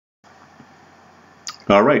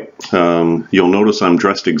All right, you'll notice I'm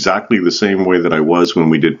dressed exactly the same way that I was when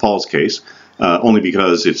we did Paul's case, only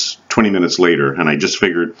because it's 20 minutes later, and I just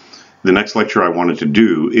figured the next lecture I wanted to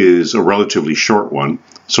do is a relatively short one,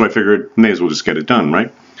 so I figured may as well just get it done,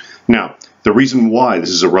 right? Now, the reason why this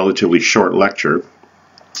is a relatively short lecture,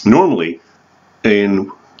 normally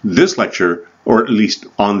in this lecture, or at least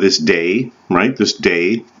on this day, right, this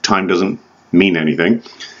day, time doesn't mean anything,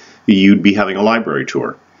 you'd be having a library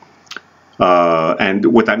tour. And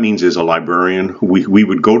what that means is a librarian, we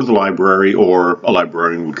would go to the library, or a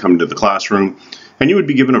librarian would come to the classroom, and you would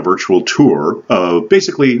be given a virtual tour of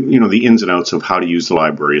basically, you know, the ins and outs of how to use the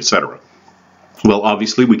library, etc. Well,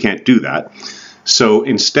 obviously we can't do that. So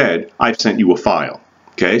instead, I've sent you a file.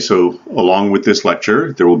 Okay, so along with this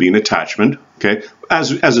lecture, there will be an attachment, okay,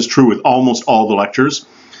 as is true with almost all the lectures,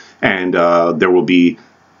 and there will be,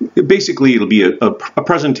 basically it'll be a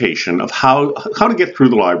presentation of how to get through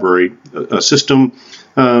the library system,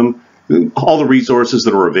 all the resources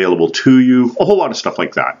that are available to you, a whole lot of stuff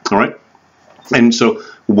like that, all right? And so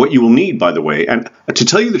what you will need, by the way, and to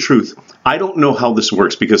tell you the truth, I don't know how this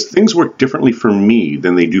works because things work differently for me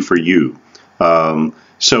than they do for you.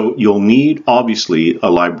 So you'll need, obviously, a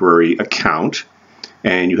library account,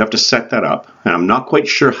 and you have to set that up. And I'm not quite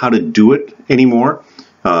sure how to do it anymore,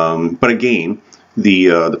 but again,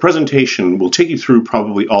 the presentation will take you through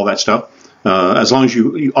probably all that stuff, as long as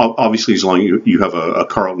you obviously, as long as you have a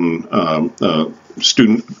Carleton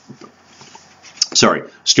student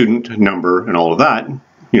number and all of that,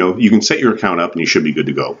 you know, you can set your account up and you should be good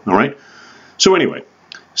to go. All right. So anyway,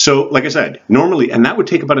 so like I said, normally, and that would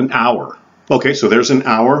take about an hour. Okay, so there's an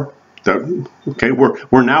hour. Okay,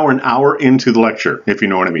 we're now an hour into the lecture, if you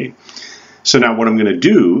know what I mean. So now what I'm going to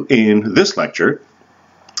do in this lecture,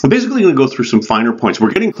 I'm basically going to go through some finer points.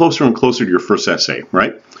 We're getting closer and closer to your first essay,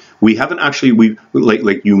 right? We haven't actually,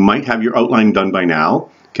 like you might have your outline done by now,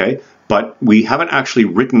 okay, but we haven't actually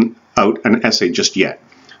written out an essay just yet.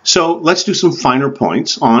 So let's do some finer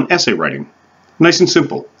points on essay writing. Nice and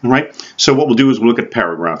simple, all right? So what we'll do is we'll look at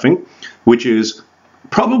paragraphing, which is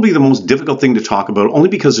probably the most difficult thing to talk about, only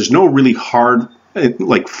because there's no really hard, there's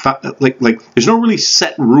no really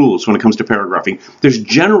set rules when it comes to paragraphing. There's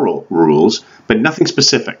general rules, but nothing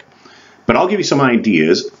specific. But I'll give you some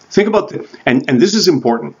ideas. Think about this, and this is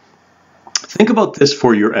important. Think about this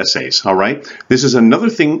for your essays, all right? This is another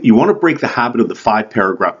thing. You want to break the habit of the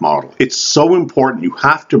 5-paragraph model. It's so important. You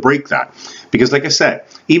have to break that. Because like I said,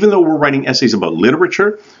 even though we're writing essays about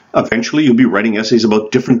literature, eventually you'll be writing essays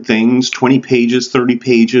about different things, 20 pages, 30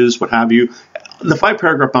 pages, what have you. The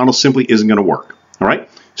 5-paragraph model simply isn't going to work, all right?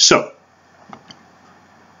 So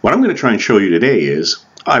what I'm going to try and show you today is,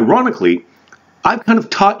 ironically, I've kind of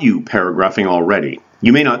taught you paragraphing already.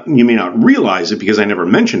 You may not realize it because I never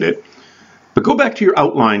mentioned it, but go back to your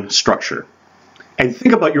outline structure and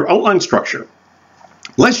think about your outline structure.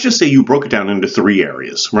 Let's just say you broke it down into 3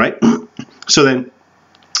 areas, right? So then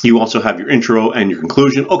you also have your intro and your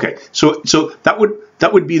conclusion. Okay, so that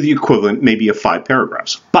would be the equivalent maybe of 5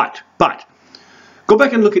 paragraphs. But go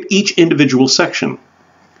back and look at each individual section.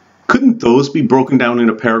 Couldn't those be broken down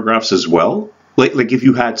into paragraphs as well? Like if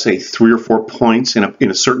you had, say, 3 or 4 points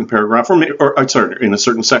in a certain paragraph, or sorry, in a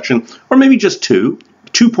certain section, or maybe just 2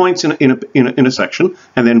 points in a section,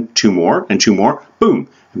 and then 2 more and 2 more. Boom.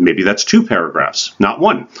 Maybe that's 2 paragraphs, not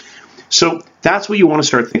 1. So that's what you want to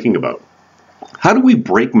start thinking about. How do we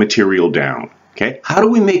break material down? Okay. How do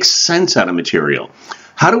we make sense out of material?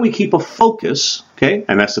 How do we keep a focus? Okay.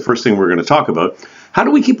 And that's the first thing we're going to talk about. How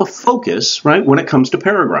do we keep a focus, right, when it comes to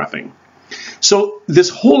paragraphing? So this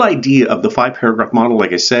whole idea of the 5-paragraph model,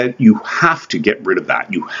 like I said, you have to get rid of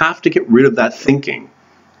that. You have to get rid of that thinking.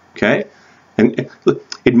 Okay. And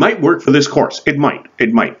it might work for this course. It might,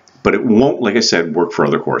 but it won't, like I said, work for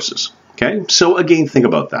other courses. Okay. So again, think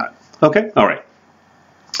about that. Okay. All right.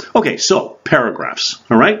 Okay, so paragraphs,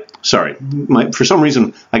 all right? Sorry, for some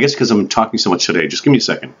reason, I guess because I'm talking so much today, just give me a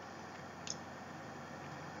second.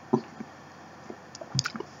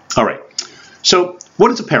 All right, so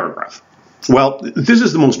what is a paragraph? Well, this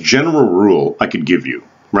is the most general rule I could give you,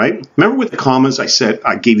 right? Remember with the commas, I said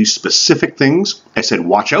I gave you specific things. I said,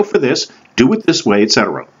 watch out for this, do it this way,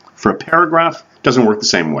 etc. For a paragraph, it doesn't work the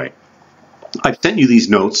same way. I've sent you these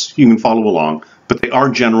notes. You can follow along, but they are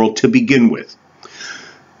general to begin with.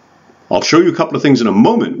 I'll show you a couple of things in a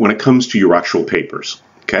moment when it comes to your actual papers,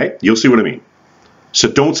 okay? You'll see what I mean.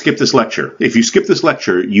 So don't skip this lecture. If you skip this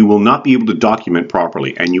lecture, you will not be able to document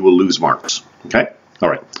properly and you will lose marks, okay? All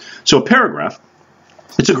right, so a paragraph,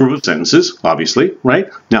 it's a group of sentences, obviously, right?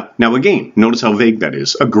 Now again, notice how vague that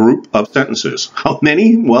is, a group of sentences. How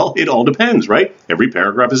many? Well, it all depends, right? Every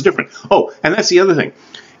paragraph is different. Oh, and that's the other thing.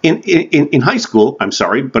 In high school, I'm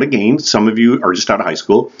sorry, but again, some of you are just out of high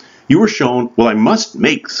school, you were shown, well, I must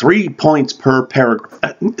make 3 points per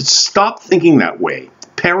paragraph. Stop thinking that way.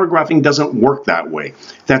 Paragraphing doesn't work that way.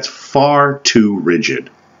 That's far too rigid.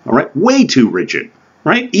 All right, way too rigid,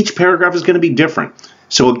 right? Each paragraph is going to be different.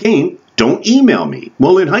 So again, don't email me.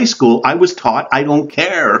 Well, in high school, I was taught I don't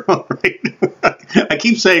care. Right? I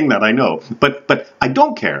keep saying that, I know, but I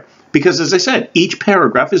don't care because, as I said, each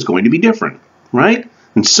paragraph is going to be different, right?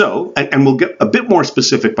 And so, and we'll get a bit more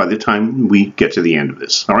specific by the time we get to the end of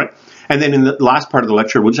this, all right? And then in the last part of the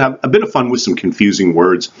lecture, we'll just have a bit of fun with some confusing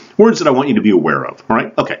words that I want you to be aware of, all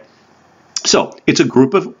right? Okay, so it's a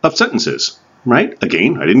group of sentences, right?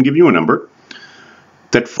 Again, I didn't give you a number,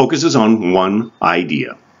 that focuses on one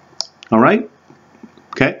idea, all right?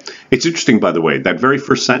 Okay, it's interesting, by the way, that very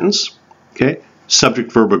first sentence, okay,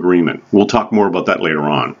 subject-verb agreement. We'll talk more about that later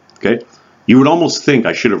on, okay? You would almost think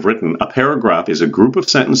I should have written a paragraph is a group of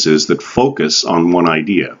sentences that focus on one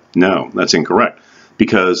idea. No, that's incorrect,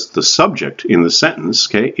 because the subject in the sentence,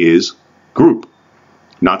 okay, is group,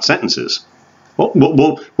 not sentences. Well,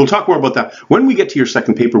 we'll talk more about that. When we get to your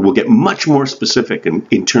second paper, we'll get much more specific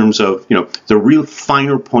in terms of, you know, the real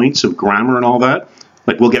finer points of grammar and all that.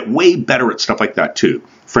 Like, we'll get way better at stuff like that too.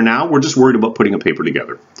 For now, we're just worried about putting a paper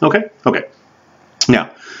together. Okay? Okay. Now,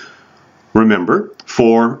 remember,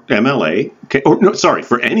 for MLA, okay, or no, sorry,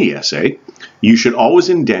 for any essay, you should always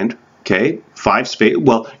indent, okay, 5 space.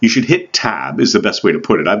 Well, you should hit tab is the best way to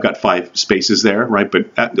put it. I've got 5 spaces there, right?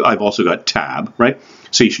 But I've also got tab, right?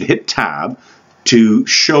 So you should hit tab to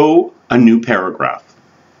show a new paragraph,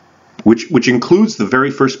 which includes the very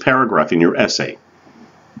first paragraph in your essay.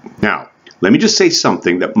 Now, let me just say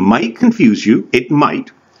something that might confuse you. It might,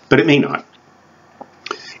 but it may not.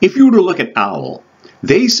 If you were to look at OWL,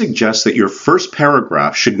 they suggest that your first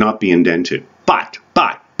paragraph should not be indented. But,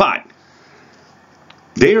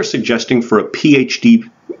 they are suggesting for a PhD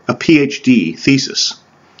thesis.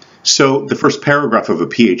 So the first paragraph of a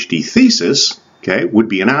PhD thesis, okay, would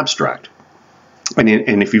be an abstract. And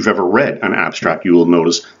if you've ever read an abstract, you will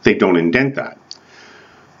notice they don't indent that.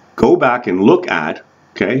 Go back and look at,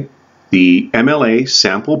 okay, the MLA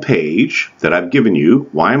sample page that I've given you.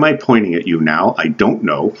 Why am I pointing at you now? I don't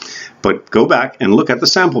know. But go back and look at the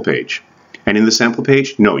sample page. And in the sample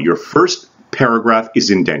page, no, your first paragraph is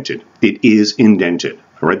indented. It is indented,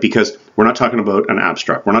 all right? Because we're not talking about an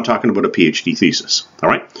abstract. We're not talking about a PhD thesis, all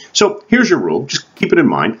right? So here's your rule. Just keep it in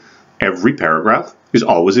mind. Every paragraph is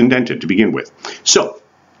always indented to begin with. So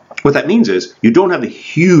what that means is you don't have a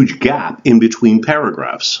huge gap in between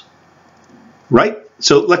paragraphs, right?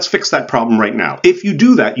 So let's fix that problem right now. If you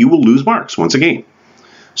do that, you will lose marks once again.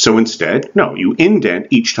 So instead, no, you indent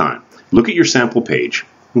each time. Look at your sample page,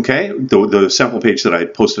 okay? The sample page that I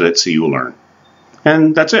posted at See You Learn.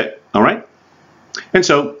 And that's it, all right? And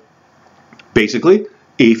so basically,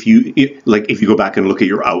 if you go back and look at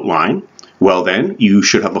your outline, well then you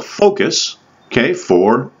should have a focus, okay,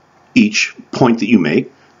 for each point that you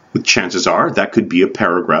make. With chances are that could be a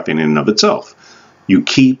paragraph in and of itself. You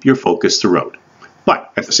keep your focus throughout.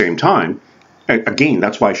 But at the same time, again,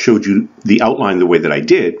 that's why I showed you the outline the way that I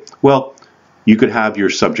did. Well, you could have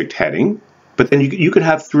your subject heading, but then you could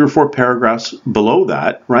have 3 or 4 paragraphs below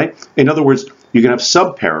that, right? In other words, you can have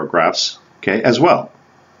sub-paragraphs, okay, as well.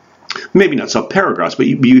 Maybe not sub-paragraphs, but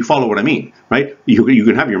you follow what I mean, right? You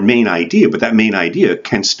can have your main idea, but that main idea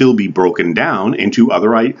can still be broken down into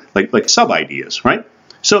other, like sub-ideas, right?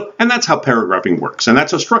 So, and that's how paragraphing works, and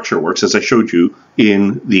that's how structure works, as I showed you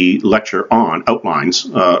in the lecture on outlines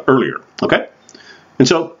earlier, okay? And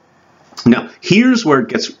so, now, here's where it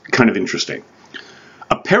gets kind of interesting.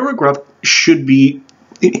 A paragraph should be,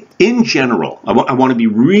 in general, I want to be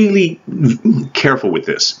really careful with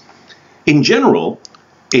this. In general,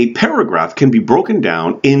 a paragraph can be broken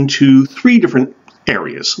down into 3 different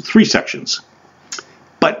areas, 3 sections.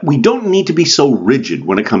 But we don't need to be so rigid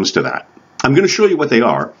when it comes to that. I'm going to show you what they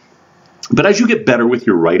are, but as you get better with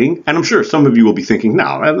your writing, and I'm sure some of you will be thinking,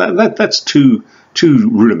 no, that's too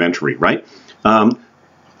rudimentary, right?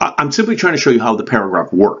 I'm simply trying to show you how the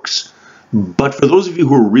paragraph works. But for those of you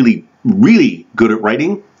who are really, really good at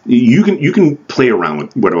writing, you can play around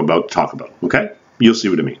with what I'm about to talk about, okay? You'll see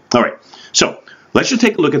what I mean. All right, so let's just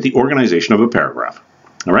take a look at the organization of a paragraph,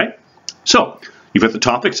 all right? So you've got the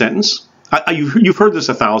topic sentence. You've heard this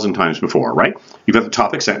 1,000 times before, right? You've got the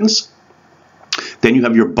topic sentence. Then you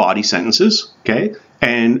have your body sentences, okay?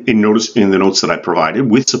 And in the notes that I provided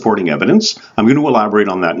with supporting evidence, I'm going to elaborate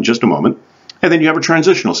on that in just a moment. And then you have a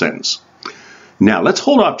transitional sentence. Now, let's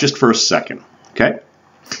hold off just for a second, okay?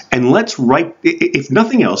 And let's write, if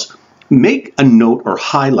nothing else, make a note or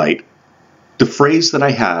highlight the phrase that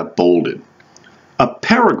I have bolded. A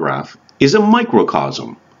paragraph is a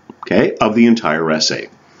microcosm, okay, of the entire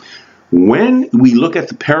essay. When we look at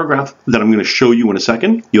the paragraph that I'm going to show you in a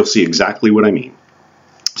second, you'll see exactly what I mean.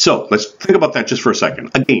 So let's think about that just for a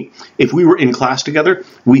second. Again, if we were in class together,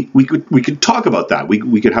 we could talk about that.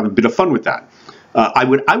 We could have a bit of fun with that. I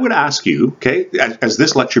would ask you, okay, as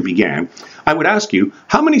this lecture began, I would ask you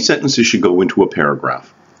how many sentences should go into a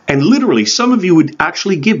paragraph. And literally, some of you would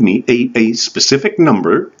actually give me a specific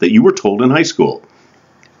number that you were told in high school.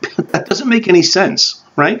 That doesn't make any sense,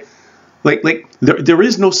 right? Like there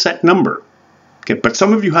is no set number. Okay, but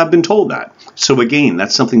some of you have been told that. So again,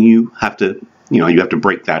 that's something you have to, you have to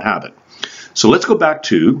break that habit. So let's go back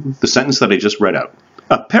to the sentence that I just read out.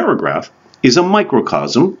 A paragraph is a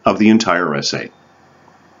microcosm of the entire essay.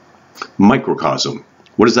 Microcosm.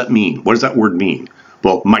 What does that mean? What does that word mean?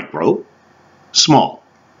 Well, micro, small,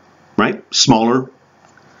 right? Smaller,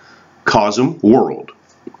 cosm, world.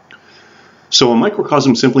 So a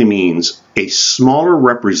microcosm simply means a smaller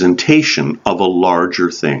representation of a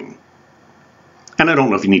larger thing. And I don't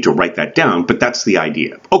know if you need to write that down, but that's the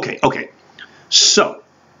idea. Okay. So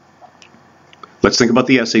let's think about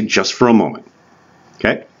the essay just for a moment.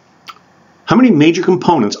 Okay? How many major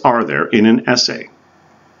components are there in an essay?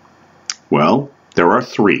 Well, there are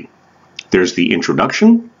three. There's the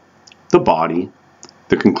introduction, the body,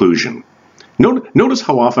 the conclusion. Notice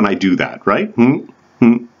how often I do that, right?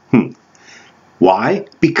 Why?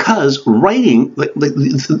 Because writing,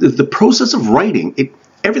 the process of writing,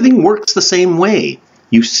 everything works the same way.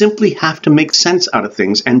 You simply have to make sense out of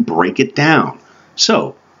things and break it down.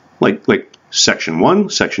 So, like section 1,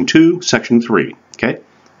 section 2, section 3, okay?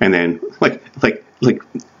 And then, like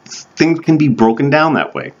things can be broken down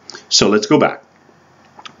that way. So let's go back.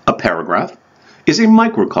 A paragraph is a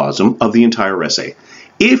microcosm of the entire essay.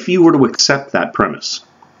 If you were to accept that premise,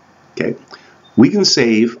 okay, we can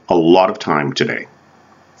save a lot of time today,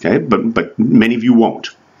 okay? But many of you won't.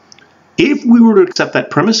 If we were to accept that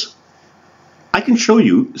premise, I can show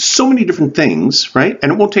you so many different things, right?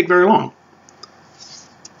 And it won't take very long.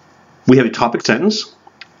 We have a topic sentence.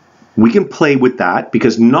 We can play with that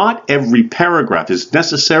because not every paragraph is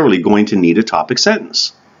necessarily going to need a topic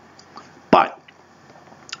sentence. But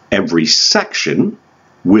every section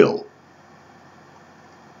will.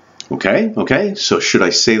 Okay, so should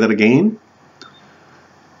I say that again?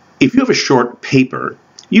 If you have a short paper,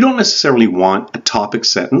 you don't necessarily want a topic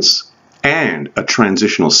sentence and a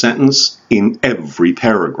transitional sentence in every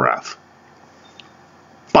paragraph.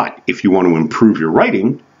 But if you want to improve your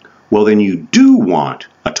writing, well, then you do want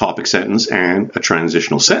a topic sentence and a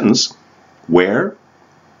transitional sentence. Where?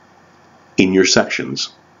 In your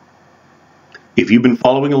sections. If you've been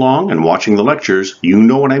following along and watching the lectures, you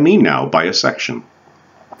know what I mean now by a section.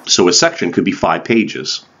 So a section could be 5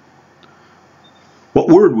 pages. What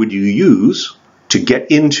word would you use to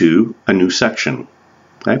get into a new section?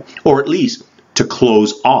 Okay? Or at least to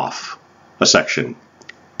close off a section.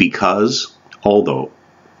 Because, although.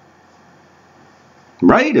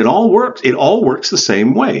 Right? It all works. It all works the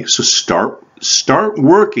same way. So start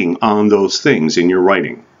working on those things in your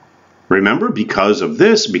writing. Remember, because of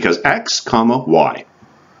this, because X, Y.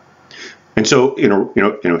 And so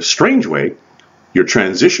in a strange way, your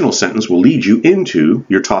transitional sentence will lead you into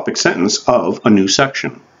your topic sentence of a new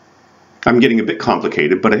section. I'm getting a bit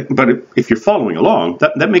complicated, but if you're following along,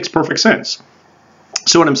 that makes perfect sense.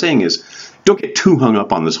 So what I'm saying is, don't get too hung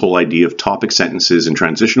up on this whole idea of topic sentences and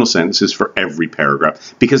transitional sentences for every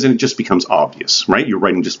paragraph, because then it just becomes obvious, right? Your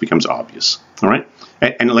writing just becomes obvious, all right?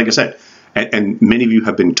 And like I said, and many of you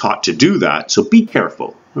have been taught to do that, so be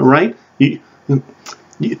careful, all right?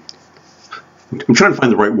 I'm trying to find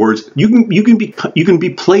the right words. You can be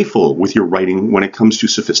playful with your writing when it comes to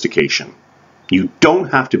sophistication. You don't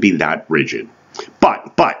have to be that rigid.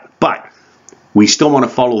 But we still want to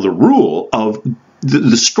follow the rule of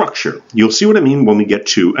the structure. You'll see what I mean when we get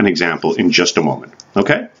to an example in just a moment.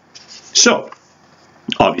 Okay? So,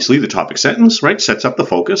 obviously the topic sentence, right, sets up the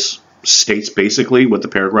focus, states basically what the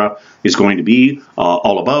paragraph is going to be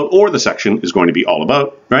all about, or the section is going to be all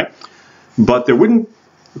about, right? But there wouldn't.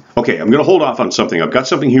 Okay, I'm going to hold off on something. I've got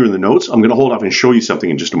something here in the notes. I'm going to hold off and show you something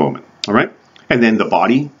in just a moment. All right? And then the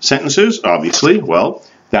body sentences, obviously, well,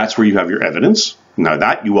 that's where you have your evidence. Now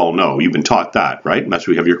that you all know, you've been taught that, right? And that's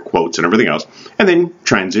where you have your quotes and everything else. And then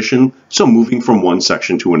transition, so moving from one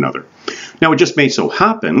section to another. Now it just may so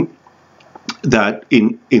happen that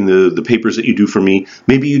in the papers that you do for me,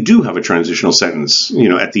 maybe you do have a transitional sentence,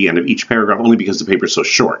 at the end of each paragraph, only because the paper is so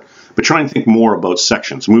short. But try and think more about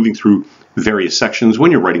sections, moving through various sections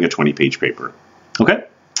when you're writing a 20-page paper. Okay?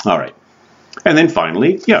 All right. And then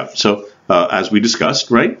finally, yeah, so as we discussed,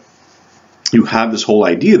 right, you have this whole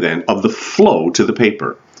idea then of the flow to the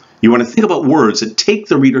paper. You want to think about words that take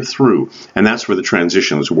the reader through, and that's where the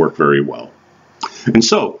transitions work very well. And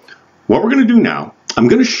so, what we're going to do now, I'm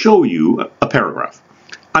going to show you a paragraph.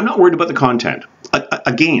 I'm not worried about the content.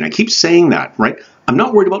 Again, I keep saying that, right? I'm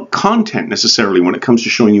not worried about content necessarily when it comes to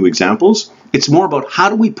showing you examples. It's more about how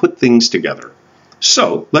do we put things together.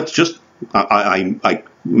 So, let's just, I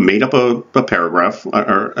made up a paragraph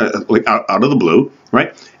like out of the blue,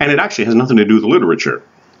 right? And it actually has nothing to do with literature. It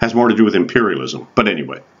has more to do with imperialism. But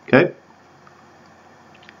anyway, okay?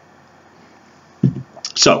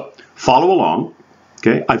 So, follow along.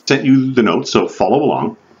 Okay, I've sent you the notes, so follow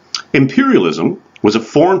along. Imperialism was a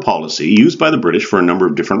foreign policy used by the British for a number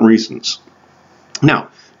of different reasons. Now,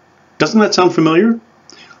 doesn't that sound familiar?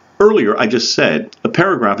 Earlier, I just said a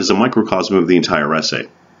paragraph is a microcosm of the entire essay.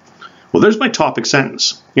 Well, there's my topic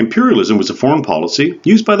sentence. Imperialism was a foreign policy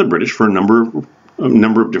used by the British for a number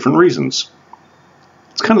of different reasons.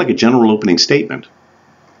 It's kind of like a general opening statement.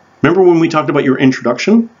 Remember when we talked about your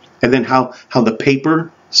introduction and then how the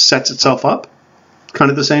paper sets itself up? Kind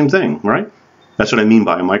of the same thing, right? That's what I mean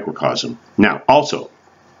by a microcosm. Now, also,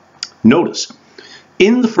 notice,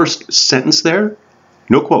 in the first sentence there,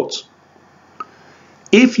 no quotes.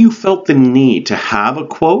 If you felt the need to have a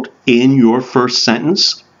quote in your first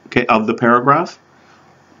sentence, okay, of the paragraph,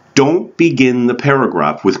 don't begin the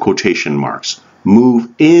paragraph with quotation marks. Move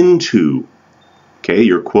into, okay,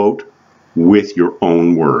 your quote with your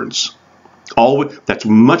own words. That's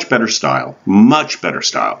much better style, much better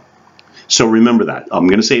style. So remember that. I'm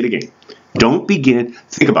going to say it again. Don't begin.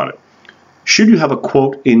 Think about it. Should you have a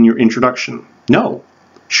quote in your introduction? No.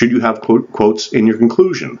 Should you have quotes in your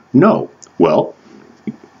conclusion? No. Well,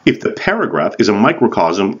 if the paragraph is a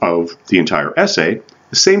microcosm of the entire essay,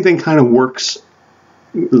 the same thing kind of works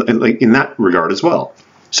like in that regard as well.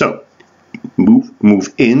 So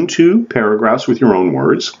move into paragraphs with your own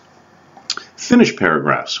words. Finish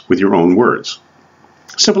paragraphs with your own words.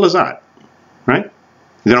 Simple as that, right?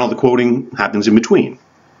 Then all the quoting happens in between,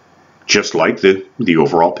 just like the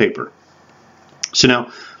overall paper. So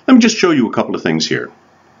now, let me just show you a couple of things here.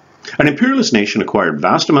 An imperialist nation acquired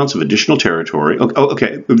vast amounts of additional territory.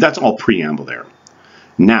 Okay, that's all preamble there.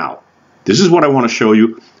 Now, this is what I want to show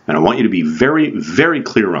you, and I want you to be very, very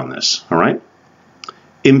clear on this, all right?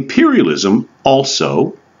 Imperialism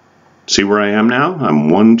also, see where I am now?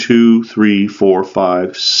 I'm 1, 2, 3, 4,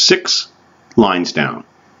 5, 6 lines down.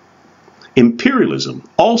 Imperialism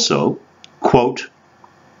also, quote,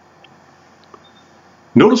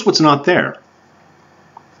 notice what's not there.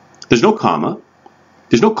 There's no comma,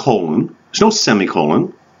 there's no colon, there's no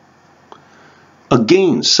semicolon.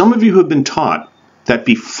 Again, some of you have been taught that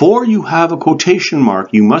before you have a quotation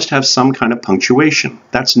mark, you must have some kind of punctuation.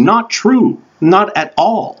 That's not true, not at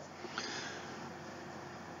all.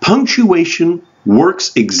 Punctuation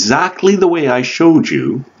works exactly the way I showed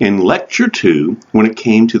you in Lecture 2 when it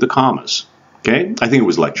came to the commas. Okay? I think it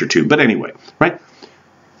was Lecture 2, but anyway, right?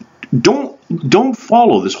 Don't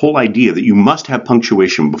follow this whole idea that you must have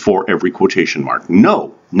punctuation before every quotation mark.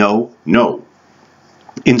 No, no, no.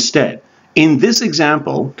 Instead, in this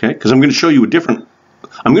example, okay, because I'm going to show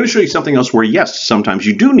you something else where, yes, sometimes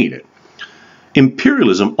you do need it.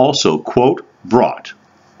 Imperialism also, quote, brought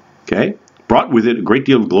with it a great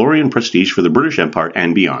deal of glory and prestige for the British Empire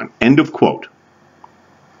and beyond. End of quote.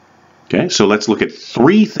 Okay, so let's look at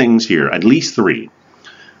 3 things here, at least 3.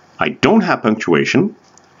 I don't have punctuation.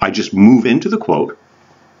 I just move into the quote.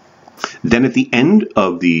 Then at the end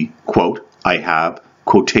of the quote, I have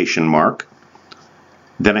quotation mark.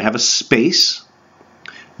 Then I have a space.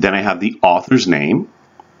 Then I have the author's name.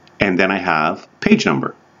 And then I have page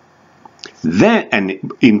number. Then,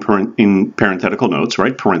 and in parenthetical notes,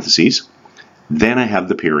 right, parentheses, then I have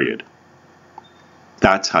the period.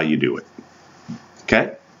 That's how you do it.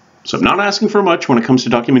 Okay? So I'm not asking for much when it comes to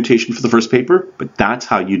documentation for the first paper, but that's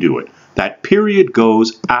how you do it. That period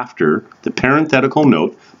goes after the parenthetical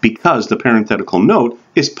note because the parenthetical note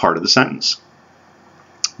is part of the sentence.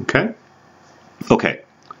 Okay? Okay.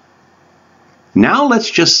 Now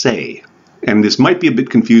let's just say, and this might be a bit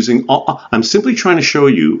confusing, I'm simply trying to show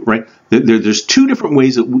you, right, that there's 2 different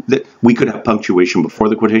ways that we could have punctuation before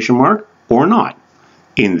the quotation mark or not.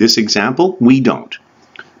 In this example, we don't.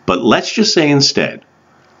 But let's just say instead,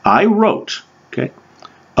 I wrote, okay,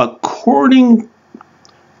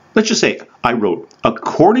 let's just say I wrote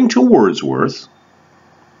according to Wordsworth,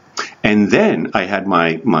 and then I had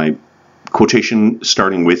my quotation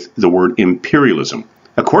starting with the word imperialism.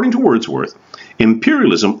 According to Wordsworth,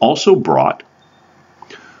 imperialism also brought,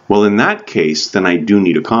 well, in that case, then I do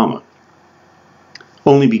need a comma.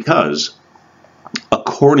 Only because,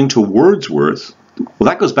 according to Wordsworth, Well,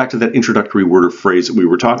 that goes back to that introductory word or phrase that we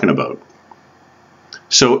were talking about.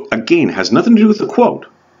 So again, it has nothing to do with the quote.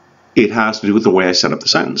 It has to do with the way I set up the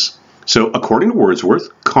sentence. So according to Wordsworth,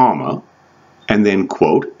 comma, and then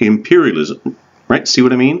quote, imperialism, right? See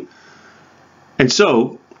what I mean? And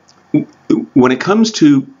so when it comes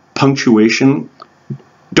to punctuation,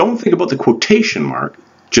 don't think about the quotation mark.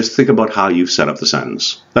 Just think about how you've set up the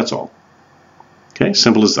sentence. That's all. Okay,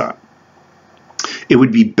 simple as that. It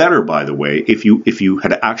would be better, by the way, if you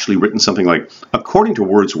had actually written something like, according to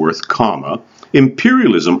Wordsworth, comma,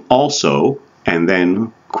 imperialism also, and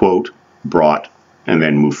then, quote, brought, and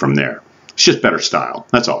then move from there. It's just better style.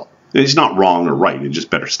 That's all. It's not wrong or right. It's just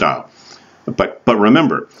better style. But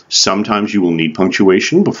remember, sometimes you will need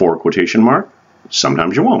punctuation before a quotation mark.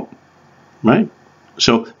 Sometimes you won't. Right?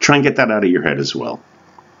 So try and get that out of your head as well.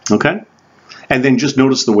 Okay? And then just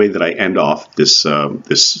notice the way that I end off this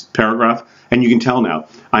paragraph. And you can tell now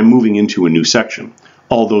I'm moving into a new section.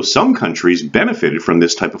 Although some countries benefited from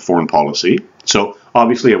this type of foreign policy. So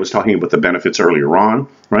obviously I was talking about the benefits earlier on,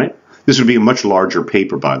 right? This would be a much larger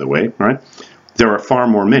paper, by the way, right? There are far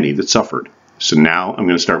more many that suffered. So now I'm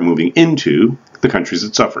going to start moving into the countries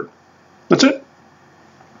that suffered. That's it.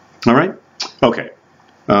 All right? Okay.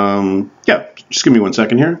 Yeah, just give me 1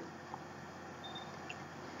 second here.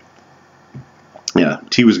 Yeah,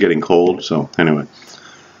 tea was getting cold, so anyway.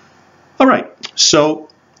 All right, so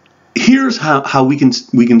here's how we can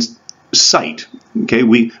cite. Okay,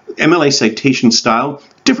 MLA citation style,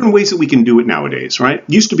 different ways that we can do it nowadays, right?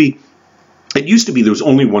 It used to be there was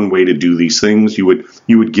only one way to do these things. You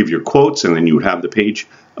would give your quotes, and then you would have the page,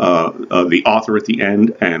 the author at the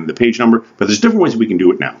end, and the page number. But there's different ways we can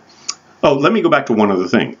do it now. Oh, let me go back to one other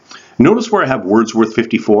thing. Notice where I have Wordsworth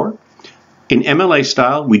 54. In MLA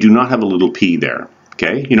style, we do not have a little p there.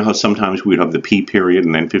 Okay, you know how sometimes we would have the p period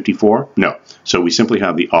and then 54? No. So we simply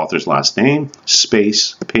have the author's last name,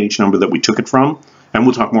 space, page number that we took it from, and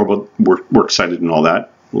we'll talk more about works cited and all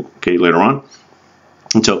that, okay, later on.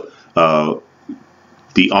 And so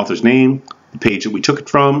the author's name, the page that we took it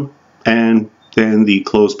from, and then the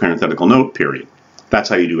closed parenthetical note, period. That's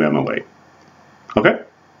how you do MLA. Okay?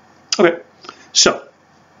 Okay. So,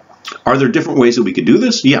 are there different ways that we could do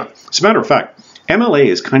this? Yeah. As a matter of fact, MLA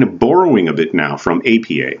is kind of borrowing a bit now from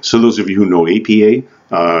APA. So those of you who know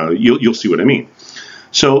APA, you'll see what I mean.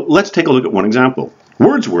 So let's take a look at one example.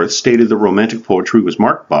 Wordsworth stated that romantic poetry was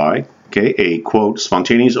marked by, okay, a, quote,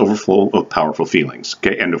 spontaneous overflow of powerful feelings.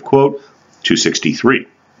 Okay, end of quote, 263.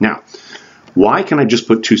 Now, why can I just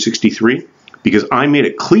put 263? Because I made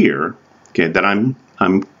it clear, okay, that I'm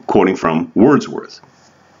quoting from Wordsworth.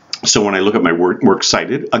 So when I look at my work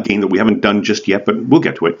cited, again, that we haven't done just yet, but we'll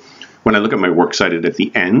get to it. When I look at my work cited at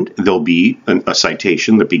the end, there'll be a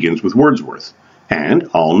citation that begins with Wordsworth. And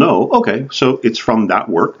I'll know, okay, so it's from that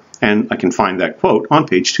work, and I can find that quote on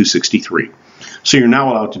page 263. So you're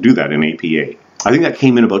now allowed to do that in APA. I think that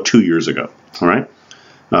came in about 2 years ago, all right?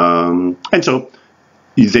 And so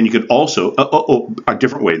then you could also, a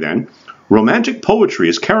different way then, romantic poetry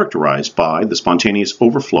is characterized by the spontaneous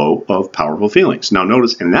overflow of powerful feelings. Now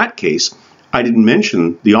notice in that case, I didn't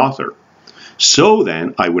mention the author. So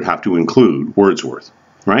then I would have to include Wordsworth,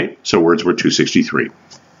 right? So Wordsworth 263.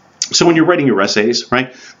 So when you're writing your essays,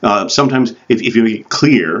 right, sometimes if you make it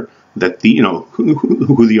clear that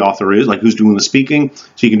who the author is, like who's doing the speaking, so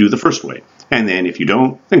you can do it the first way. And then if you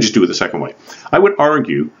don't, then just do it the second way. I would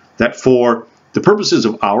argue that for the purposes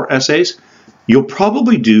of our essays, you'll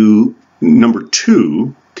probably do number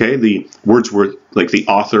 2, okay, the Wordsworth, like the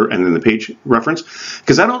author and then the page reference,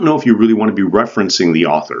 because I don't know if you really want to be referencing the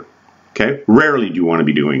author, okay? Rarely do you want to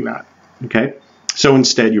be doing that, okay? So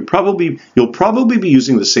instead, you'll probably be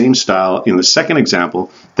using the same style in the second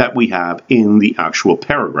example that we have in the actual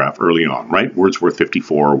paragraph early on, right? Wordsworth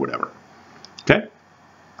 54 or whatever, okay?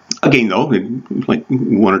 Again, though, like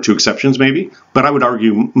 1 or 2 exceptions maybe, but I would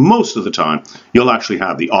argue most of the time you'll actually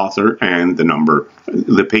have the author and the number,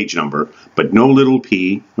 the page number, but no little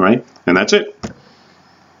p, right? And that's it.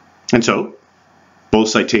 And so both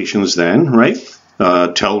citations then, right,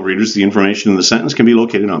 tell readers the information in the sentence can be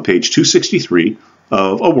located on page 263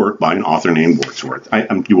 of a work by an author named Wordsworth.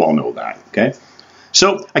 You all know that, okay?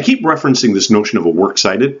 So I keep referencing this notion of a work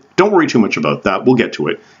cited. Don't worry too much about that. We'll get to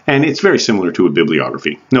it. And it's very similar to a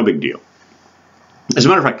bibliography. No big deal. As a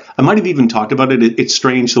matter of fact, I might have even talked about it. It's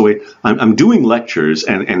strange the way I'm doing lectures,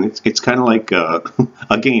 and it's kind of like,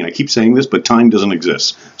 again, I keep saying this, but time doesn't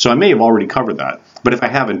exist. So I may have already covered that. But if I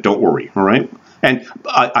haven't, don't worry, all right? And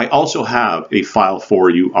I also have a file for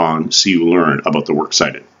you on See You Learn about the works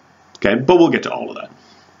cited. Okay, but we'll get to all of that.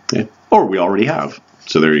 Okay? Or we already have.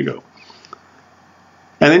 So there you go.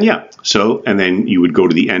 And then, yeah, so, and then you would go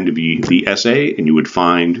to the end of the essay and you would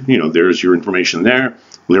find, you know, there's your information there,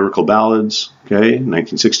 lyrical ballads, okay,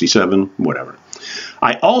 1967, whatever.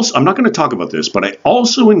 I'm not going to talk about this, but I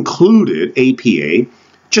also included APA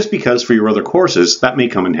just because for your other courses, that may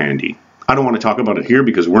come in handy. I don't want to talk about it here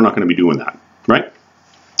because we're not going to be doing that, right?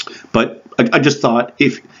 But I just thought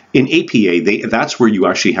if in APA, that's where you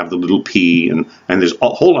actually have the little P, and there's a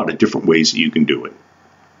whole lot of different ways that you can do it,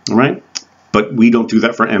 all right? But we don't do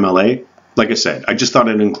that for MLA. Like I said, I just thought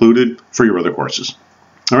I'd include it for your other courses,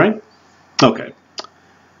 all right? Okay.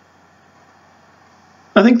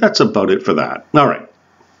 I think that's about it for that. All right.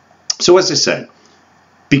 So as I said,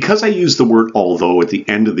 because I used the word although at the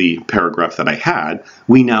end of the paragraph that I had,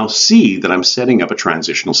 we now see that I'm setting up a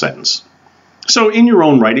transitional sentence. So in your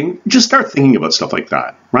own writing, just start thinking about stuff like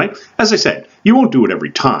that, right? As I said, you won't do it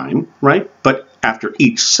every time, right? But after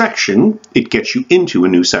each section, it gets you into a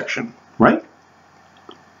new section, right?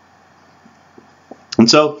 And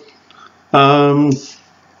so, at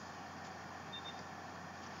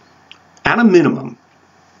a minimum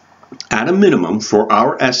for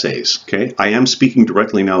our essays, okay, I am speaking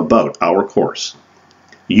directly now about our course,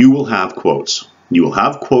 you will have quotes. You will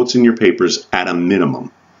have quotes in your papers at a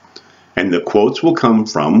minimum. And the quotes will come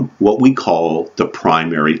from what we call the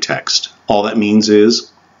primary text. All that means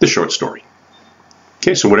is the short story.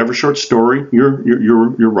 Okay, so whatever short story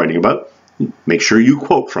you're writing about, make sure you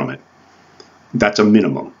quote from it. That's a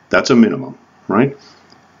minimum. That's a minimum, right?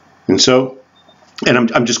 And so,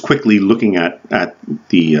 and I'm just quickly looking at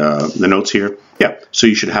the notes here. Yeah, so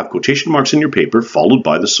you should have quotation marks in your paper followed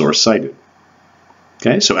by the source cited.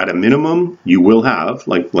 Okay, so at a minimum, you will have,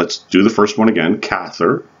 like, let's do the first one again,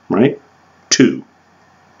 Cather, right? 2.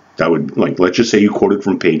 That would, like, let's just say you quoted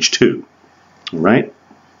from page 2, right?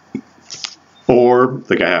 Or,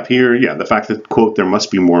 like I have here, yeah, the fact that, quote, there must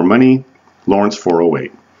be more money, Lawrence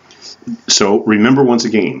 408. So remember once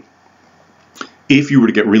again, if you were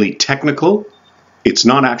to get really technical, it's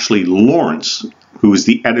not actually Lawrence who is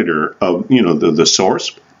the editor of, you know, the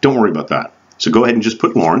source. Don't worry about that. So go ahead and just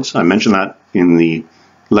put Lawrence. I mentioned that in the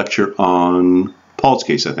lecture on Paul's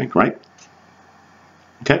case, I think, right?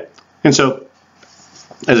 Okay. And so,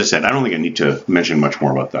 as I said, I don't think I need to mention much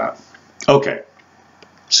more about that. Okay.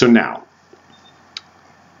 So now,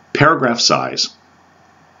 paragraph size.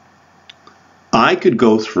 I could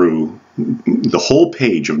go through the whole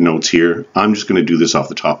page of notes here. I'm just going to do this off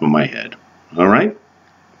the top of my head. All right?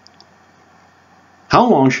 How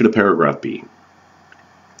long should a paragraph be?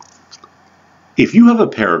 If you have a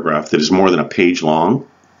paragraph that is more than a page long,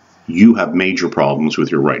 you have major problems with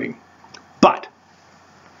your writing. But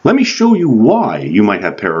let me show you why you might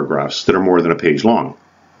have paragraphs that are more than a page long.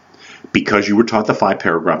 Because you were taught the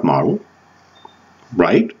 5-paragraph model,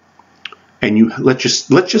 right? And you let's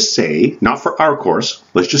just say, not for our course,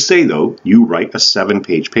 let's just say though, you write a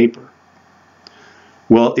 7-page paper.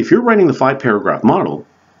 Well, if you're writing the 5-paragraph model,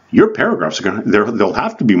 your paragraphs are they'll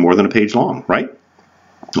have to be more than a page long, right?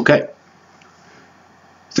 Okay.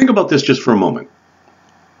 Think about this just for a moment.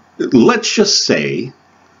 Let's just say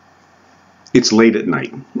it's late at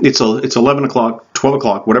night. It's 11 o'clock, 12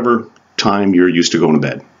 o'clock, whatever time you're used to going to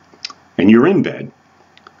bed. And you're in bed,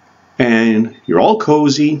 and you're all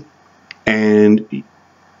cozy, and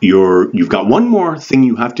you've got one more thing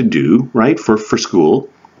you have to do, right, for school,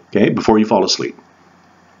 okay, before you fall asleep.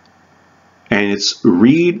 And it's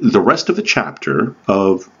read the rest of the chapter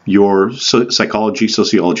of your psychology,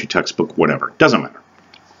 sociology textbook, whatever. Doesn't matter.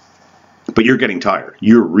 But you're getting tired.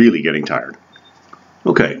 You're really getting tired.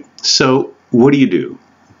 Okay, so what do?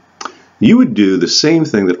 You would do the same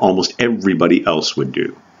thing that almost everybody else would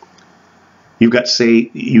do.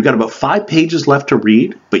 You've got about 5 pages left to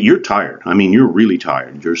read, but you're tired. I mean, you're really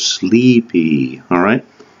tired. You're sleepy, all right?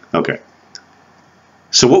 Okay.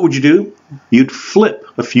 So what would you do? You'd flip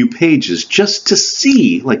a few pages just to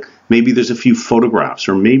see, like, maybe there's a few photographs,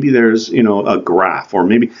 or maybe there's, you know, a graph, or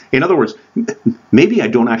maybe, in other words, maybe I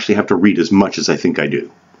don't actually have to read as much as I think I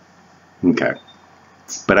do. Okay.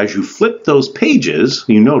 But as you flip those pages,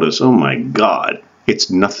 you notice, oh my God,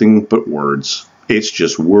 it's nothing but words. It's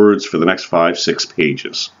just words for the next 5, 6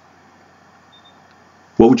 pages.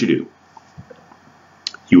 What would you do?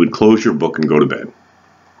 You would close your book and go to bed.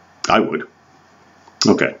 I would.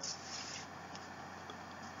 Okay.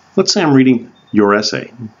 Let's say I'm reading your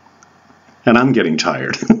essay, and I'm getting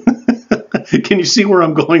tired. Can you see where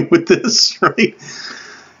I'm going with this, right?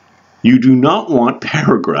 You do not want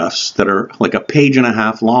paragraphs that are like a page and a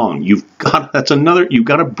half long. You've got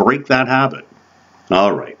to break that habit.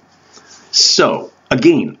 All right. So,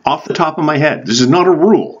 again, off the top of my head, this is not a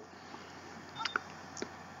rule.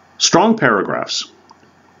 Strong paragraphs,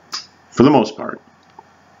 for the most part,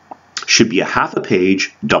 should be a half a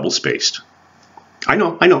page double-spaced. I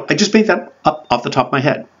know, I just made that up off the top of my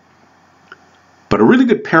head. But a really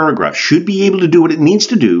good paragraph should be able to do what it needs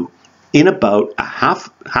to do in about a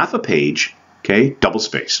half a page, okay,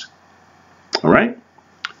 double-spaced. All right?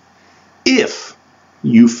 If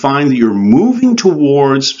you find that you're moving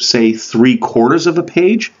towards, say, 3/4 of a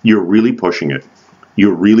page, you're really pushing it.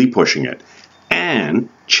 You're really pushing it. And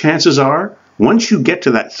chances are, once you get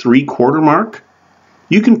to that 3/4 mark,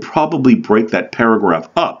 you can probably break that paragraph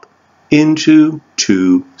up into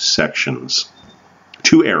 2 sections,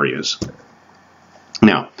 2 areas.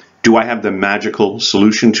 Now, do I have the magical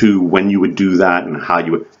solution to when you would do that and how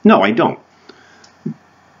you would? No, I don't.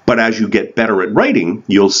 But as you get better at writing,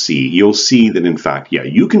 you'll see that in fact, yeah,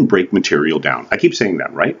 you can break material down. I keep saying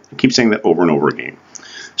that, right? I keep saying that over and over again.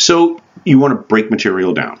 So you want to break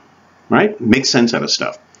material down, right? Make sense out of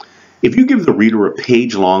stuff. If you give the reader a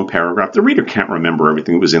page-long paragraph, the reader can't remember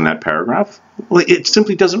everything that was in that paragraph. Well, it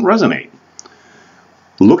simply doesn't resonate.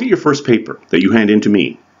 Look at your first paper that you hand in to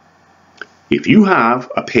me. If you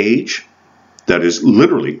have a page that is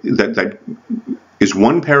literally, that is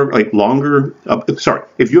one paragraph, like longer,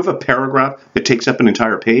 if you have a paragraph that takes up an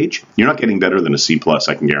entire page, you're not getting better than a C+,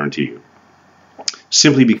 I can guarantee you.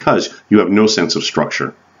 Simply because you have no sense of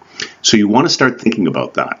structure. So you want to start thinking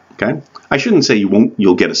about that, okay? I shouldn't say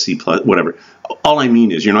you'll get a C+, whatever. All I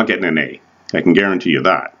mean is you're not getting an A. I can guarantee you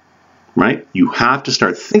that, right? You have to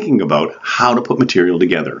start thinking about how to put material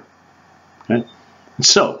together, okay?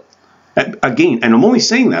 So, again, and I'm only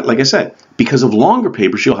saying that, like I said, because of longer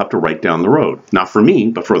papers you'll have to write down the road. Not for me,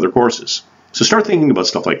 but for other courses. So start thinking about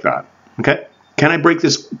stuff like that, okay? Can I break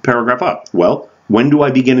this paragraph up? Well, when do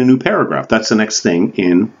I begin a new paragraph? That's the next thing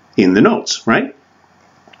in the notes, right?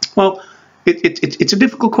 Well, it's a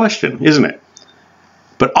difficult question, isn't it?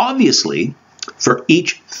 But obviously, for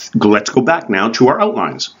each, let's go back now to our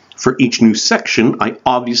outlines. For each new section, I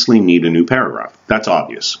obviously need a new paragraph. That's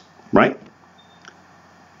obvious, right?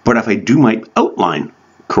 But if I do my outline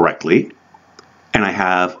correctly, and I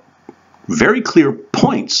have very clear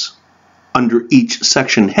points under each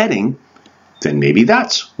section heading, then maybe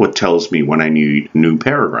that's what tells me when I need new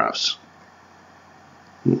paragraphs.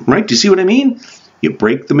 Right? Do you see what I mean? You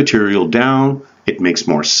break the material down, it makes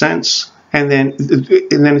more sense, and then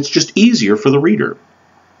it's just easier for the reader.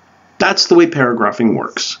 That's the way paragraphing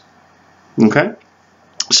works. Okay?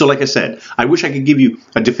 So like I said, I wish I could give you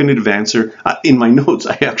a definitive answer. In my notes,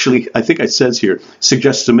 I think it says here,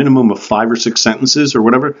 suggests a minimum of 5 or 6 sentences or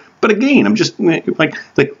whatever. But again, I'm just like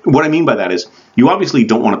what I mean by that is you obviously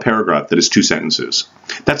don't want a paragraph that is 2 sentences.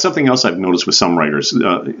 That's something else I've noticed with some writers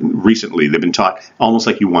recently. They've been taught almost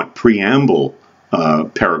like you want preamble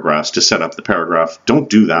paragraphs to set up the paragraph. Don't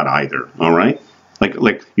do that either, all right?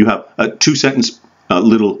 Like you have a 2-sentence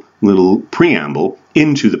little preamble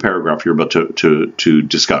into the paragraph you're about to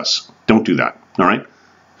discuss. Don't do that, all right?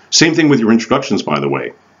 Same thing with your introductions, by the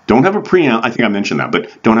way. Don't have a preamble, I think I mentioned that,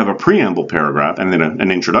 but don't have a preamble paragraph and then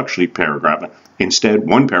an introductory paragraph. Instead,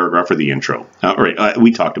 1 paragraph for the intro. All right,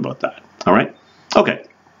 we talked about that, all right? Okay,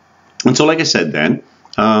 and so like I said then,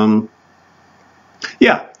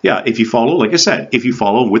 yeah, if you follow, like I said, if you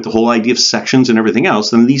follow with the whole idea of sections and everything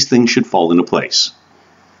else, then these things should fall into place,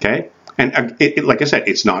 okay? And like I said,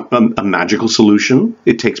 it's not a magical solution.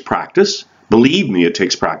 It takes practice. Believe me, it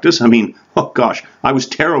takes practice. I mean, oh gosh, I was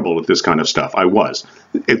terrible at this kind of stuff. I was.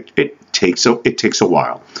 It takes a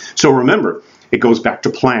while. So remember, it goes back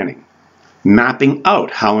to planning, mapping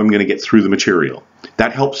out how I'm going to get through the material.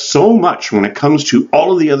 That helps so much when it comes to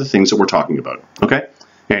all of the other things that we're talking about. Okay?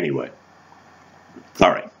 Anyway.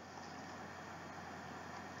 All right.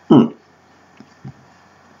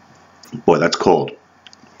 Boy, that's cold.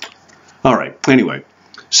 All right, anyway,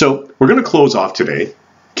 so we're going to close off today.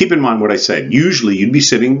 Keep in mind what I said. Usually you'd be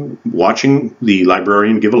sitting watching the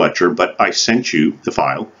librarian give a lecture, but I sent you the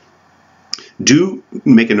file. Do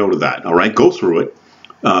make a note of that, all right? Go through it.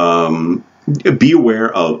 Be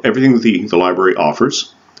aware of everything that the library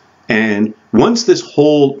offers. And once this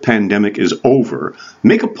whole pandemic is over,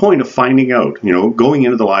 make a point of finding out, going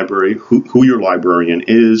into the library, who your librarian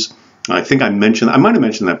is. I think I might have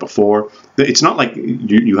mentioned that before. It's not like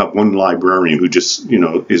you have one librarian who just,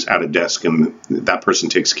 is at a desk and that person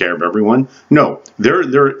takes care of everyone. No, there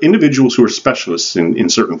are individuals who are specialists in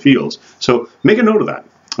certain fields. So make a note of that,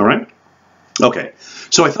 all right? Okay,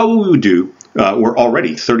 so I thought what we would do, we're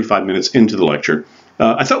already 35 minutes into the lecture.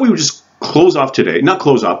 I thought we would just close off today. Not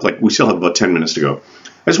close off, like we still have about 10 minutes to go.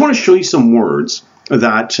 I just want to show you some words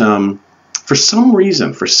that for some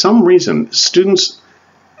reason,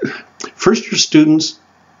 first-year students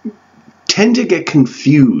tend to get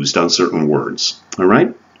confused on certain words, all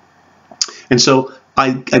right? And so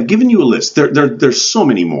I've given you a list. There's so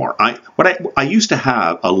many more. I used to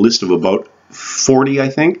have a list of about 40, I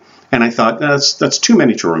think, and I thought that's too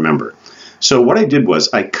many to remember. So what I did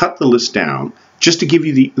was I cut the list down just to give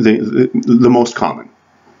you the most common.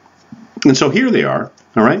 And so here they are,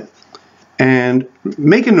 all right? And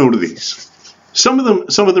make a note of these. Some of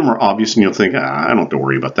them are obvious, and you'll think, I don't have to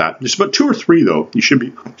worry about that. There's about 2 or 3 though you should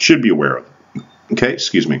be aware of. Okay,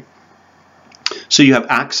 excuse me. So you have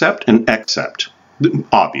accept and accept.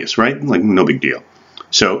 Obvious, right? Like no big deal.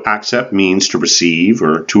 So accept means to receive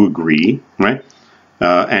or to agree, right?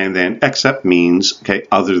 And then accept means, okay,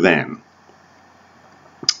 other than.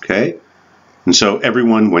 Okay? And so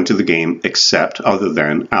everyone went to the game except other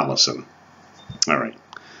than Allison. All right.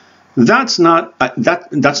 That's not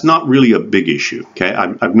really a big issue. Okay,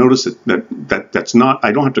 I've noticed that's not.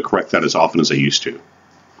 I don't have to correct that as often as I used to.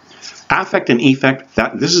 Affect and effect.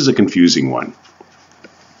 This is a confusing one.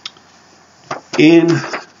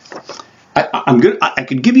 I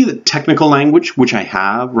could give you the technical language, which I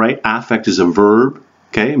have. Right, affect is a verb.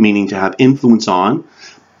 Okay, meaning to have influence on.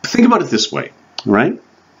 Think about it this way. Right.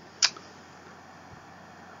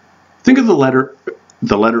 Think of the letter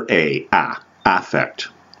A. Affect.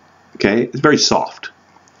 Okay, it's very soft.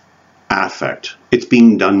 Affect. It's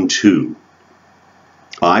being done to.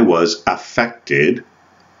 I was affected.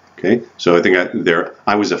 Okay, so I think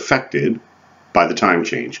I was affected by the time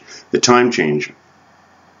change. The time change,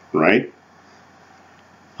 right?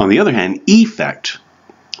 On the other hand, effect.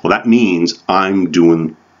 Well, that means I'm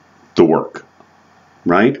doing the work,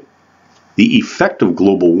 right? The effect of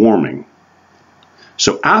global warming.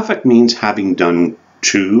 So affect means having done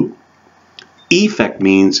to. Effect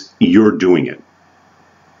means you're doing it.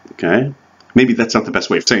 Okay? Maybe that's not the best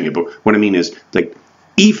way of saying it, but what I mean is, like,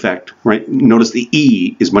 effect, right? Notice the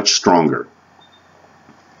E is much stronger.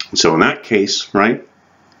 So in that case, right,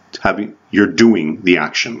 you're doing the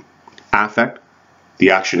action. Affect,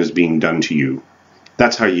 the action is being done to you.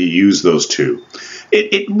 That's how you use those two.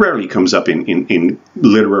 It rarely comes up in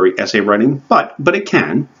literary essay writing, but it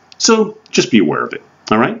can. So just be aware of it.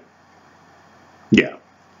 All right? Yeah.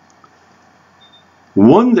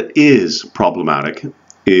 One that is problematic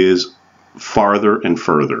is farther and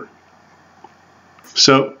further.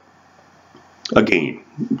 So, again,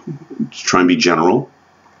 try and be general.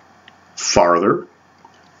 Farther,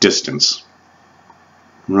 distance.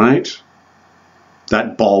 Right?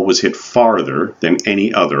 That ball was hit farther than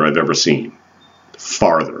any other I've ever seen.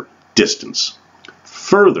 Farther, distance.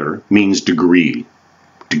 Further means degree.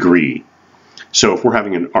 Degree. So if we're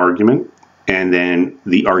having an argument, and then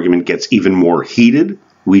the argument gets even more heated,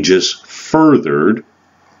 we just furthered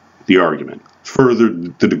the argument,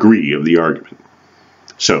 furthered the degree of the argument.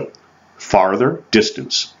 So, farther,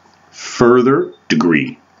 distance, further,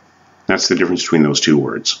 degree. That's the difference between those two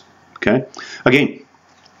words. Okay? Again,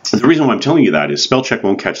 the reason why I'm telling you that is spell check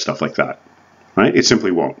won't catch stuff like that. Right? It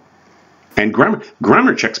simply won't. And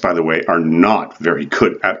grammar checks, by the way, are not very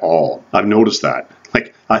good at all. I've noticed that.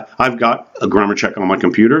 Like, I've got a grammar check on my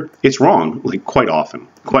computer. It's wrong, like, quite often,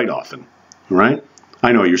 right?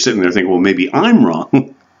 I know you're sitting there thinking, well, maybe I'm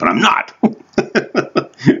wrong, but I'm not.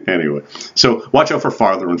 Anyway, so watch out for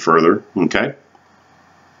farther and further, okay?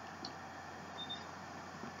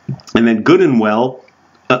 And then good and well,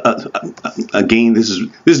 again, this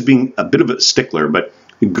is being a bit of a stickler, but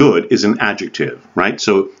good is an adjective, right?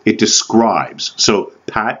 So it describes. So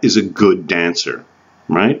Pat is a good dancer,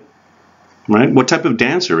 right? Right? What type of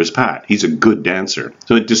dancer is Pat? He's a good dancer.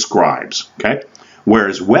 So it describes, okay?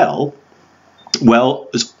 Whereas well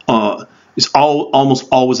is almost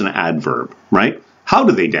always an adverb, right? How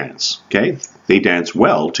do they dance? Okay? They dance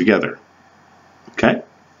well together. Okay?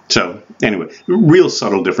 So anyway, real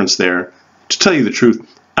subtle difference there. To tell you the truth,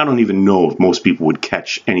 I don't even know if most people would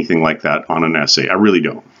catch anything like that on an essay. I really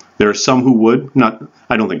don't. There are some who would,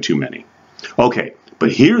 I don't think too many. Okay,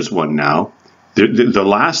 but here's one now. The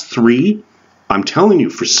last three, I'm telling you,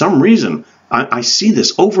 for some reason, I see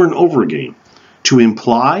this over and over again. To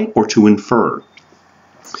imply or to infer.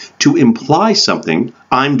 To imply something,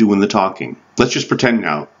 I'm doing the talking. Let's just pretend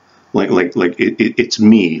now, like it's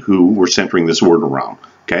me who we're centering this word around,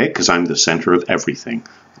 okay? Because I'm the center of everything.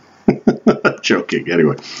 Joking,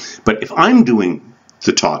 anyway. But if I'm doing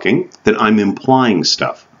the talking, then I'm implying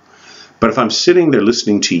stuff. But if I'm sitting there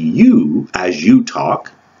listening to you as you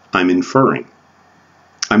talk, I'm inferring.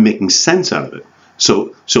 I'm making sense out of it.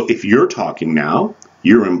 So if you're talking now,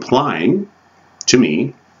 you're implying to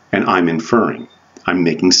me, and I'm inferring. I'm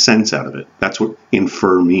making sense out of it. That's what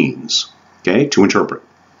infer means, okay? To interpret,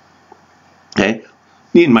 okay?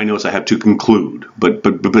 In my notes, I have to conclude, but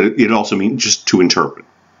it also means just to interpret,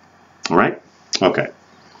 all right? Okay.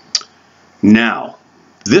 Now,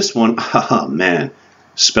 This one, haha, man,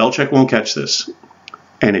 spell check won't catch this.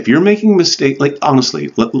 And if you're making a mistake, like honestly,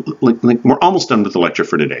 like we're almost done with the lecture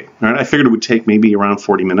for today. All right? I figured it would take maybe around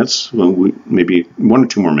 40 minutes, maybe 1 or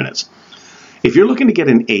 2 more minutes. If you're looking to get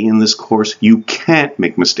an A in this course, you can't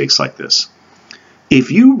make mistakes like this.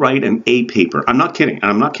 If you write an A paper, I'm not kidding,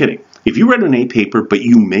 I'm not kidding. If you write an A paper but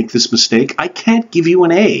you make this mistake, I can't give you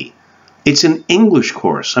an A. It's an English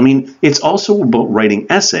course. I mean, it's also about writing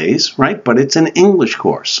essays, right? But it's an English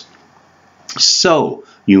course. So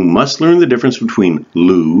you must learn the difference between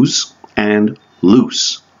lose and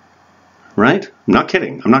loose, right? I'm not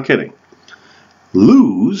kidding. I'm not kidding.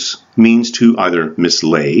 Lose means to either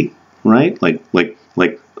mislay, right? I'm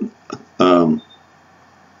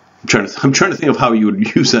trying to think of how you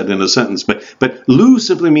would use that in a sentence, but lose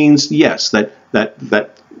simply means yes, that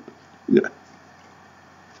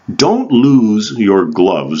don't lose your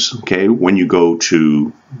gloves, okay, when you go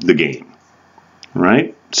to the game,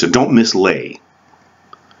 right? So don't mislay.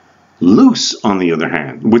 Loose, on the other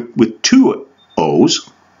hand, with 2 O's,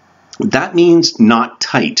 that means not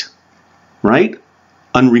tight, right?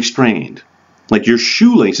 Unrestrained. Like your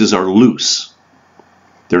shoelaces are loose.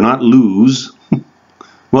 They're not loose.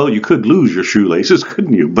 Well, you could lose your shoelaces,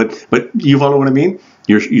 couldn't you? But you follow what I mean?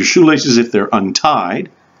 Your shoelaces, if they're untied,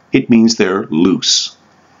 it means they're loose.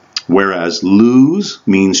 Whereas lose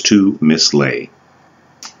means to mislay.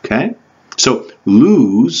 Okay? So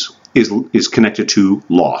lose is connected to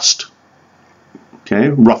lost. Okay?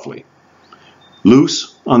 Roughly.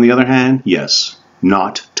 Loose, on the other hand, yes,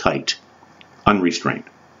 not tight. Unrestrained.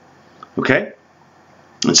 Okay?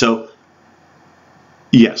 And so,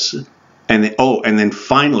 yes. And then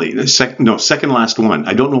finally, the second last one.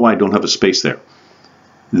 I don't know why I don't have a space there.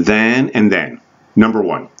 Then and then. Number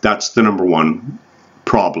 1. That's the number 1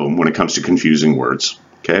 problem when it comes to confusing words.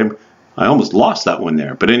 Okay? I almost lost that one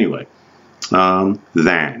there. But anyway.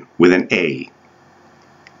 Than with an A.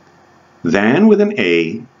 Than with an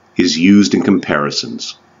A is used in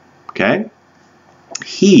comparisons. Okay?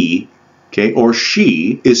 He, okay, or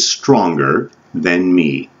she is stronger than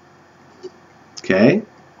me. Okay?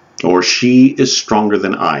 Or she is stronger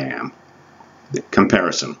than I am.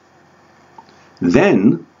 Comparison.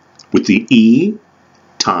 Then, with the E,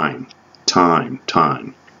 time.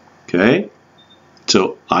 Okay?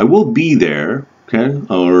 So, I will be there, okay?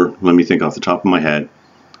 Or, let me think off the top of my head.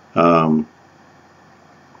 Can't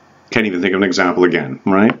even think of an example again,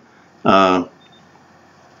 right? I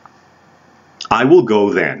will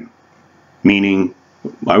go then. Meaning,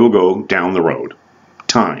 I will go down the road.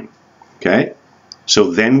 Time. Okay?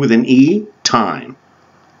 So then with an E, time.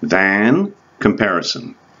 Than,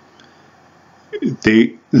 comparison.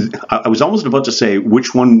 I was almost about to say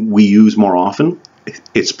which one we use more often.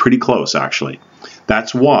 It's pretty close, actually.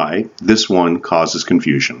 That's why this one causes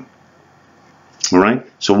confusion. All right?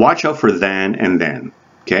 So watch out for than and then.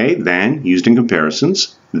 Okay? Than, used in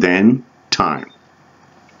comparisons. Then, time.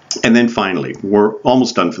 And then finally, we're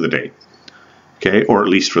almost done for the day. Okay? Or at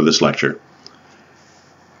least for this lecture.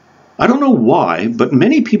 I don't know why, but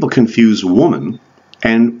many people confuse woman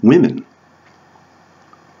and women.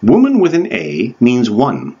 Woman with an A means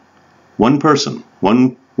one person,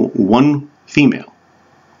 one female.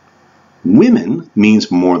 Women means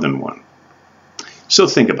more than one. So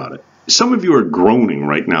think about it. Some of you are groaning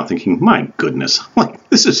right now thinking, my goodness, like,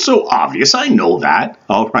 this is so obvious, I know that.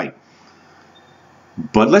 All right.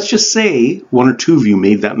 But let's just say 1 or 2 of you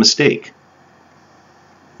made that mistake.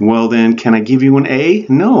 Well, then, can I give you an A?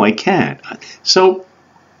 No, I can't. So,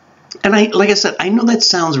 and like I said, I know that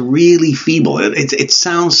sounds really feeble. It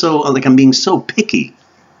sounds so, like I'm being so picky.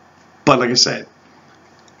 But like I said,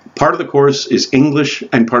 part of the course is English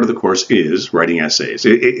and part of the course is writing essays.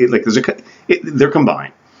 They're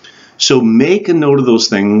combined. So make a note of those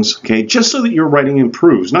things, okay, just so that your writing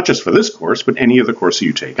improves, not just for this course, but any other course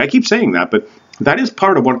you take. I keep saying that, but that is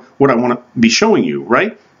part of what I want to be showing you,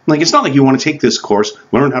 right? Like, it's not like you want to take this course,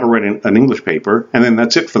 learn how to write an English paper, and then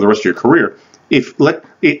that's it for the rest of your career, if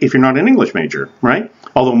you're not an English major, right?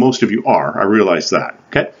 Although most of you are, I realize that,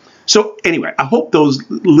 okay? So anyway, I hope those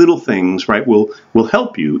little things, right, will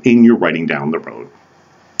help you in your writing down the road.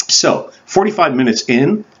 So, 45 minutes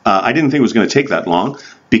in, I didn't think it was going to take that long,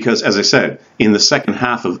 because as I said, in the second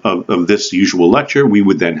half of this usual lecture, we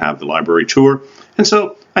would then have the library tour, and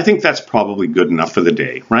so I think that's probably good enough for the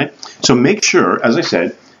day, right? So make sure, as I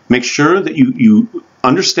said, make sure that you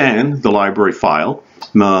understand the library file.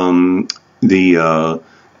 I've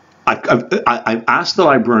asked the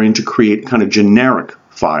librarian to create a kind of generic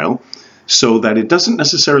file so that it doesn't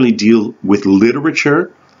necessarily deal with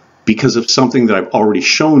literature because of something that I've already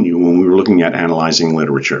shown you when we were looking at analyzing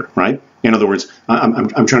literature, right? In other words,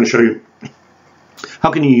 I'm trying to show you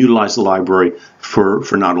How can you utilize the library for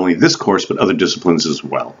not only this course, but other disciplines as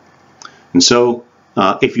well? And so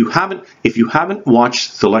if you haven't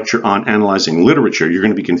watched the lecture on analyzing literature, you're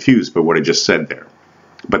going to be confused by what I just said there.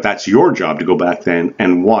 But that's your job to go back then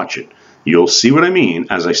and watch it. You'll see what I mean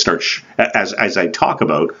as I start as I talk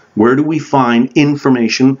about where do we find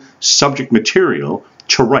information, subject material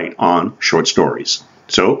to write on short stories.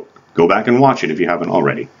 So go back and watch it if you haven't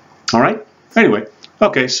already. All right. Anyway,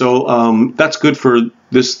 okay. So that's good for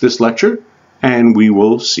this lecture, and we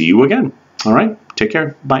will see you again. All right. Take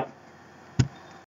care. Bye.